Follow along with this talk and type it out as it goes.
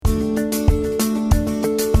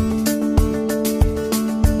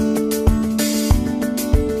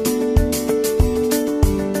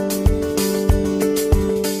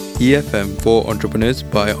BFM for entrepreneurs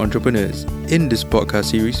by entrepreneurs. In this podcast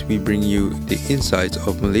series, we bring you the insights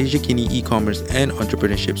of Malaysia Kini E-commerce and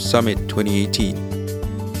Entrepreneurship Summit 2018.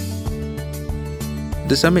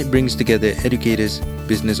 The summit brings together educators,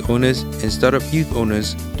 business owners, and startup youth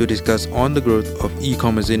owners to discuss on the growth of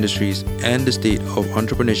e-commerce industries and the state of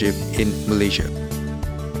entrepreneurship in Malaysia.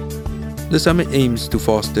 The summit aims to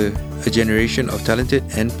foster a generation of talented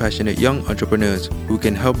and passionate young entrepreneurs who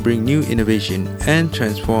can help bring new innovation and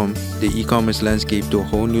transform the e-commerce landscape to a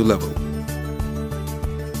whole new level.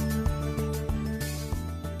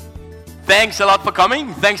 Thanks a lot for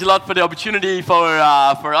coming. Thanks a lot for the opportunity for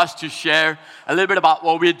us to share a little bit about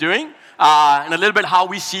what we're doing and a little bit how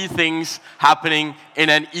we see things happening in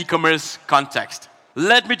an e-commerce context.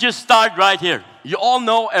 Let me just start right here. You all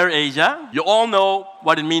know AirAsia. You all know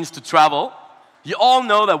what it means to travel. You all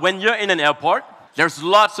know that when you're in an airport, there's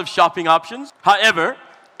lots of shopping options. However,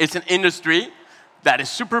 it's an industry that is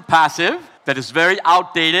super passive, that is very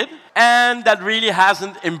outdated, and that really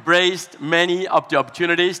hasn't embraced many of the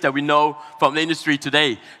opportunities that we know from the industry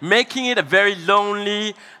today, making it a very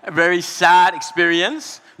lonely, a very sad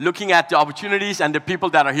experience, looking at the opportunities and the people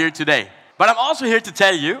that are here today. But I'm also here to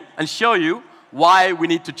tell you and show you why we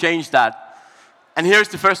need to change that. And here's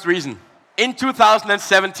the first reason. In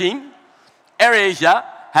 2017, AirAsia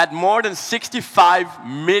had more than 65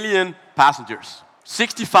 million passengers.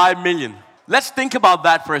 65 million. Let's think about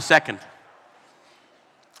that for a second.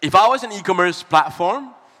 If I was an e-commerce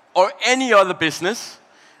platform or any other business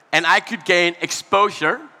and I could gain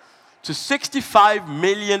exposure to 65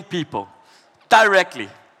 million people directly,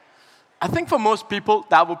 I think for most people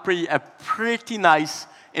that would be a pretty nice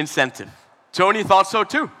incentive. Tony thought so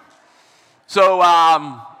too. So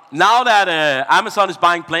now that Amazon is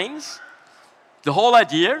buying planes, the whole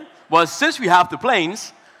idea was, since we have the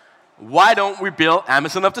planes, why don't we build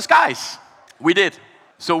Amazon of the skies? We did.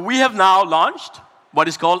 So we have now launched what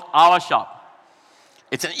is called our shop.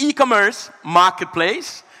 It's an e-commerce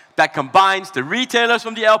marketplace that combines the retailers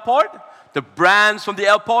from the airport, the brands from the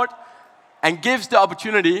airport, and gives the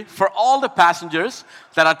opportunity for all the passengers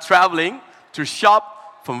that are traveling to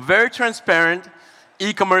shop from very transparent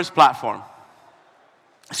e-commerce platform.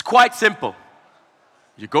 It's quite simple.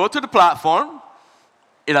 You go to the platform,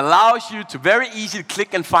 it allows you to very easily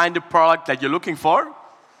click and find the product that you're looking for.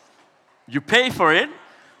 You pay for it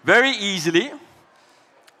very easily,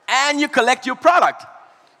 and you collect your product.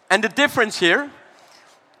 And the difference here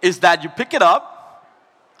is that you pick it up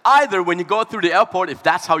either when you go through the airport, if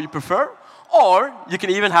that's how you prefer, or you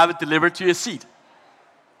can even have it delivered to your seat.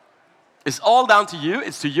 It's all down to you.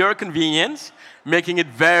 It's to your convenience, making it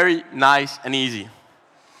very nice and easy.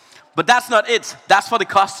 But that's not it. That's for the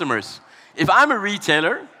customers. If I'm a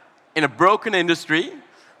retailer in a broken industry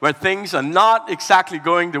where things are not exactly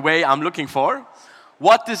going the way I'm looking for,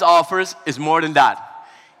 what this offers is more than that.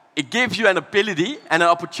 It gives you an ability and an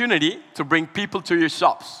opportunity to bring people to your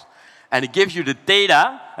shops. And it gives you the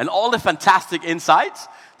data and all the fantastic insights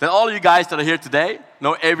that all you guys that are here today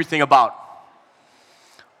know everything about.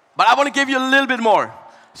 But I want to give you a little bit more.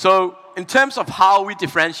 So in terms of how we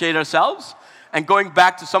differentiate ourselves, and going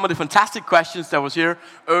back to some of the fantastic questions that was here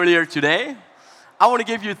earlier today, I want to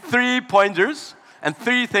give you 3 pointers and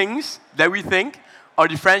 3 things that we think are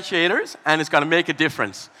differentiators and it's going to make a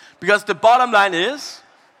difference. Because the bottom line is,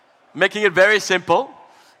 making it very simple,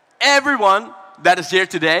 everyone that is here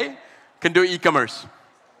today can do e-commerce.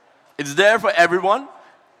 It's there for everyone.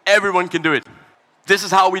 Everyone can do it. This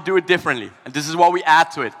is how we do it differently, and this is what we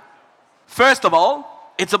add to it. First of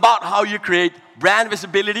all, it's about how you create brand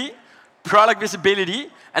visibility, product visibility,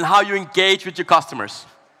 and how you engage with your customers.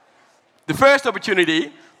 The first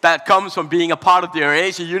opportunity that comes from being a part of the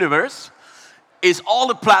AirAsia universe is all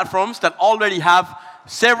the platforms that already have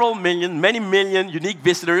several million, many million unique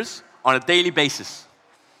visitors on a daily basis.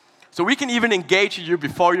 So we can even engage with you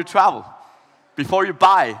before you travel, before you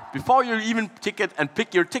buy, before you even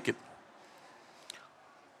pick your ticket.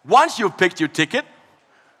 Once you've picked your ticket,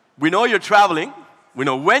 we know you're traveling, we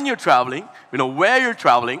know when you're traveling, we know where you're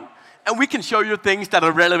traveling, and we can show you things that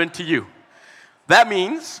are relevant to you. That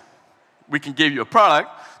means we can give you a product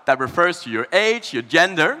that refers to your age, your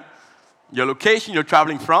gender, your location you're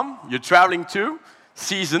traveling from, you're traveling to,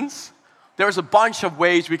 seasons. There's a bunch of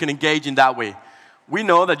ways we can engage in that way. We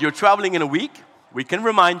know that you're traveling in a week. We can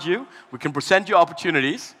remind you. We can present you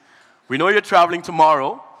opportunities. We know you're traveling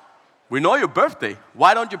tomorrow. We know your birthday.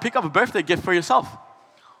 Why don't you pick up a birthday gift for yourself?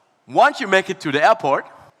 Once you make it to the airport,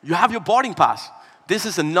 you have your boarding pass. This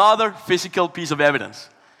is another physical piece of evidence.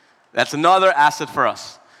 That's another asset for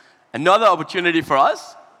us. Another opportunity for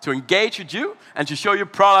us to engage with you and to show you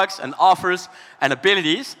products and offers and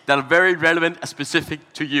abilities that are very relevant and specific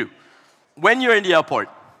to you. when you're in the airport,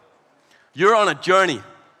 you're on a journey.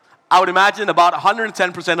 I would imagine about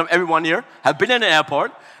 110% of everyone here have been in an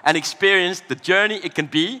airport and experienced the journey it can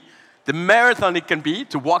be, the marathon it can be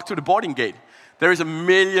to walk to the boarding gate. There is a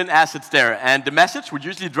million assets there, and the message would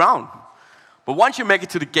usually drown. But once you make it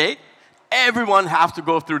to the gate, everyone has to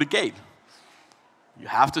go through the gate. You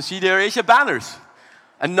have to see the AirAsia banners.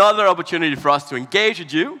 Another opportunity for us to engage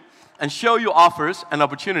with you and show you offers and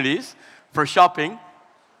opportunities for shopping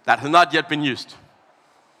that has not yet been used.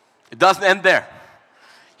 It doesn't end there.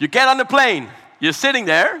 You get on the plane, you're sitting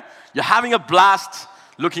there, you're having a blast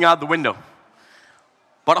looking out the window.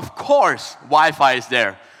 But of course, Wi-Fi is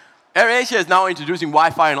there. AirAsia is now introducing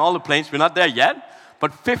Wi-Fi on all the planes. We're not there yet,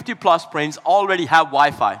 but 50-plus planes already have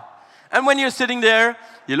Wi-Fi. And when you're sitting there,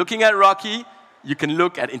 you're looking at Rocky, you can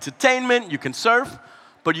look at entertainment, you can surf,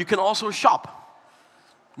 but you can also shop.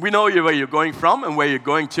 We know where you're going from and where you're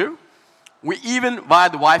going to. We even, via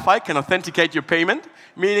the Wi-Fi, can authenticate your payment,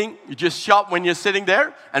 meaning you just shop when you're sitting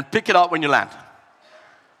there and pick it up when you land.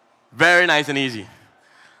 Very nice and easy.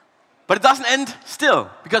 But it doesn't end still,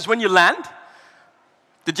 because when you land,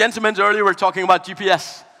 the gentlemen earlier were talking about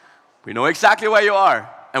GPS. We know exactly where you are,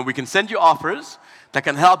 and we can send you offers that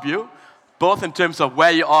can help you, both in terms of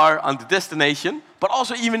where you are on the destination, but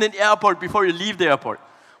also even in the airport before you leave the airport.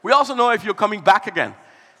 We also know if you're coming back again,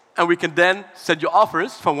 and we can then send you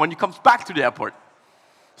offers from when you come back to the airport.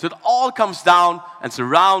 So it all comes down and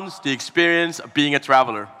surrounds the experience of being a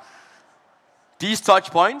traveler. These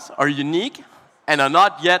touch points are unique and are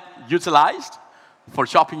not yet utilized for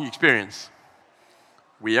shopping experience.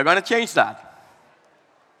 We are going to change that.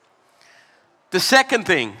 The second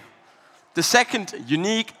thing, the second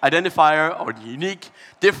unique identifier or unique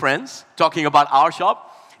difference, talking about our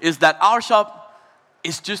shop, is that our shop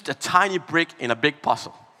is just a tiny brick in a big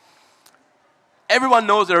puzzle. Everyone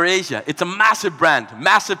knows AirAsia. It's a massive brand,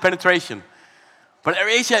 massive penetration. But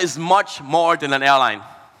AirAsia is much more than an airline.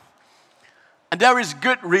 And there is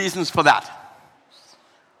good reasons for that.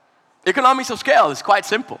 Economics of scale is quite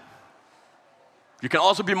simple. You can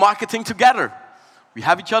also be marketing together. We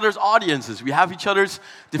have each other's audiences. We have each other's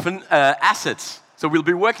different assets. So we'll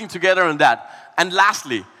be working together on that. And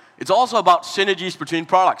lastly, it's also about synergies between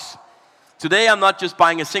products. Today, I'm not just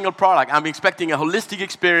buying a single product. I'm expecting a holistic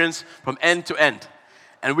experience from end to end.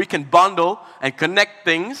 And we can bundle and connect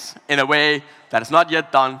things in a way that is not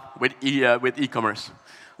yet done with e-commerce.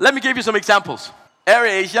 Let me give you some examples.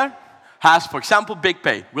 AirAsia has, for example,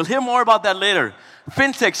 BigPay. We'll hear more about that later.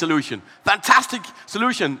 FinTech solution, fantastic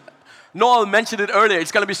solution. Noel mentioned it earlier.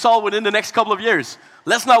 It's going to be solved within the next couple of years.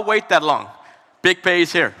 Let's not wait that long. BigPay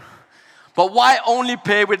is here. But why only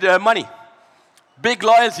pay with money? Big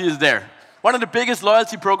loyalty is there. One of the biggest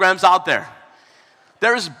loyalty programs out there.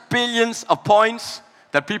 There is billions of points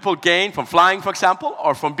that people gain from flying, for example,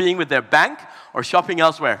 or from being with their bank or shopping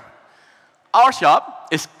elsewhere. Our shop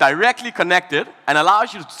is directly connected and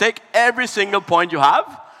allows you to take every single point you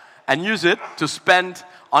have and use it to spend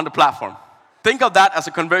on the platform. Think of that as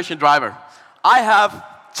a conversion driver. I have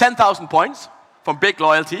 10,000 points from Big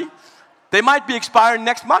Loyalty. They might be expiring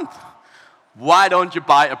next month. Why don't you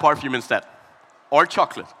buy a perfume instead? Or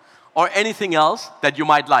chocolate? Or anything else that you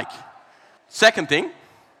might like. Second thing,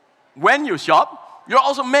 when you shop, you're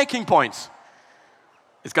also making points.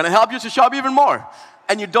 It's going to help you to shop even more.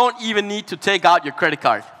 And you don't even need to take out your credit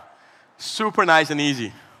card. Super nice and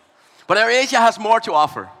easy. But AirAsia has more to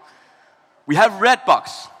offer. We have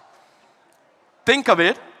Redbox. Think of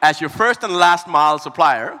it as your first and last mile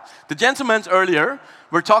supplier. The gentlemen earlier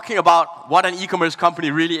were talking about what an e-commerce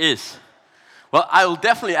company really is. Well, I will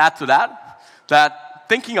definitely add to that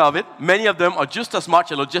thinking of it, many of them are just as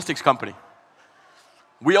much a logistics company.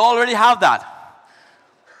 We already have that.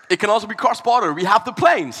 It can also be cross-border. We have the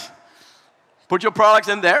planes. Put your products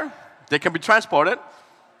in there. They can be transported.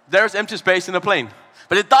 There's empty space in the plane.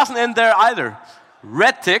 But it doesn't end there either.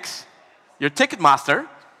 Redtix, your ticket master,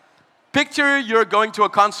 picture you're going to a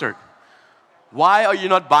concert. Why are you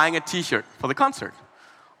not buying a t-shirt for the concert?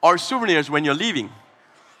 Or souvenirs when you're leaving?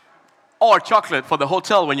 Or chocolate for the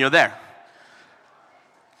hotel when you're there?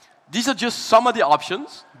 These are just some of the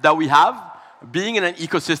options that we have being in an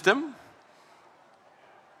ecosystem.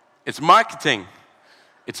 It's marketing.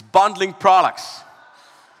 It's bundling products.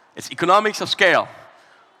 It's economics of scale.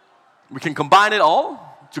 We can combine it all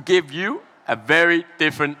to give you a very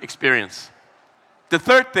different experience. The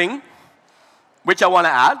third thing, which I want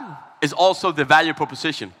to add, is also the value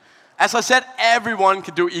proposition. As I said, everyone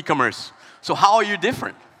can do e-commerce. So how are you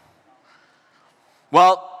different?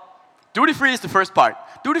 Well, duty-free is the first part.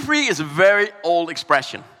 Duty-free is a very old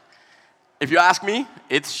expression. If you ask me,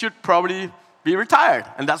 it should probably be retired.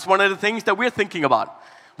 And that's one of the things that we're thinking about.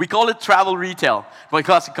 We call it travel retail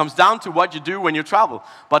because it comes down to what you do when you travel.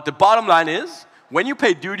 But the bottom line is, when you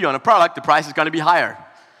pay duty on a product, the price is going to be higher.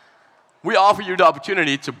 We offer you the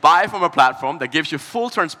opportunity to buy from a platform that gives you full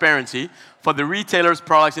transparency for the retailer's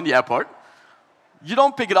products in the airport. You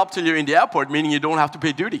don't pick it up till you're in the airport, meaning you don't have to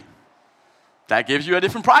pay duty. That gives you a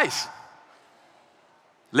different price.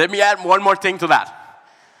 Let me add one more thing to that.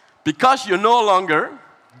 Because you're no longer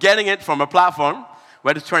getting it from a platform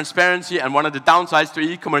where the transparency, and one of the downsides to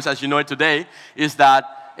e-commerce as you know it today is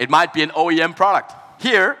that it might be an OEM product.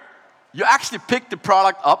 Here, you actually pick the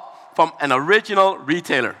product up from an original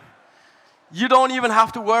retailer. You don't even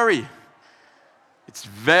have to worry. It's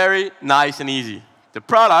very nice and easy. The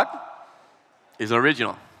product is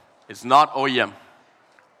original. It's not OEM.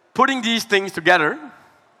 Putting these things together,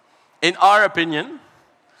 in our opinion,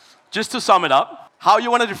 just to sum it up, how you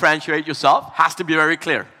want to differentiate yourself has to be very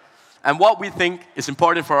clear. And what we think is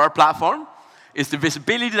important for our platform is the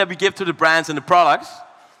visibility that we give to the brands and the products.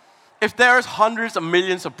 If there's hundreds of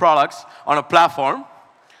millions of products on a platform,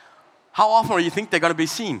 how often do you think they're going to be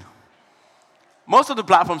seen? Most of the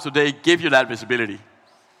platforms today give you that visibility.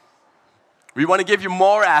 We want to give you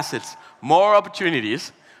more assets, more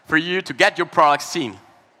opportunities for you to get your products seen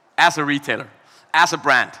as a retailer, as a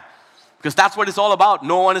brand. Because that's what it's all about.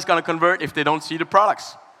 No one is going to convert if they don't see the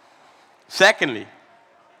products. Secondly,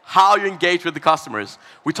 how you engage with the customers.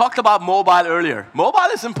 We talked about mobile earlier.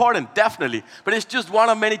 Mobile is important, definitely, but it's just one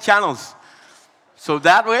of many channels. So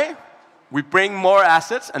that way, we bring more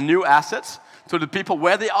assets and new assets to the people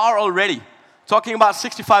where they are already. Talking about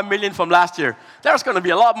 65 million from last year. There's going to be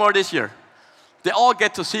a lot more this year. They all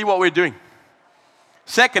get to see what we're doing.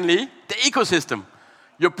 Secondly, the ecosystem.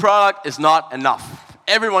 Your product is not enough.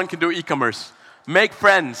 Everyone can do e-commerce. Make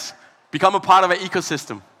friends. Become a part of an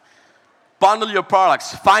ecosystem. Bundle your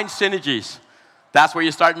products, find synergies. That's where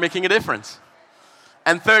you start making a difference.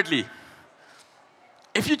 And thirdly,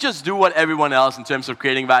 if you just do what everyone else in terms of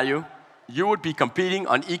creating value, you would be competing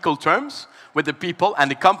on equal terms with the people and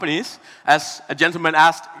the companies. As a gentleman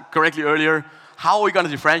asked correctly earlier, how are we going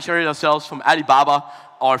to differentiate ourselves from Alibaba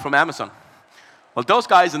or from Amazon? Well, those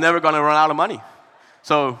guys are never going to run out of money.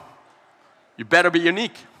 So you better be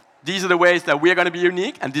unique. These are the ways that we're going to be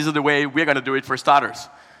unique, and these are the way we're going to do it for starters.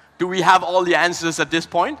 Do we have all the answers at this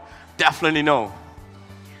point? Definitely no.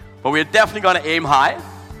 But we're definitely going to aim high.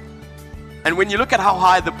 And when you look at how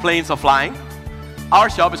high the planes are flying, our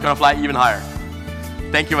shop is going to fly even higher.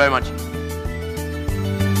 Thank you very much.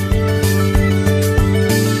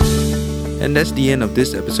 And that's the end of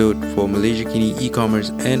this episode for Malaysia Kini E-Commerce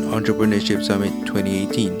and Entrepreneurship Summit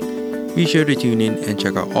 2018. Be sure to tune in and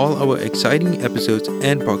check out all our exciting episodes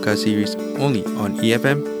and podcast series only on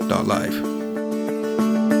EFM.live.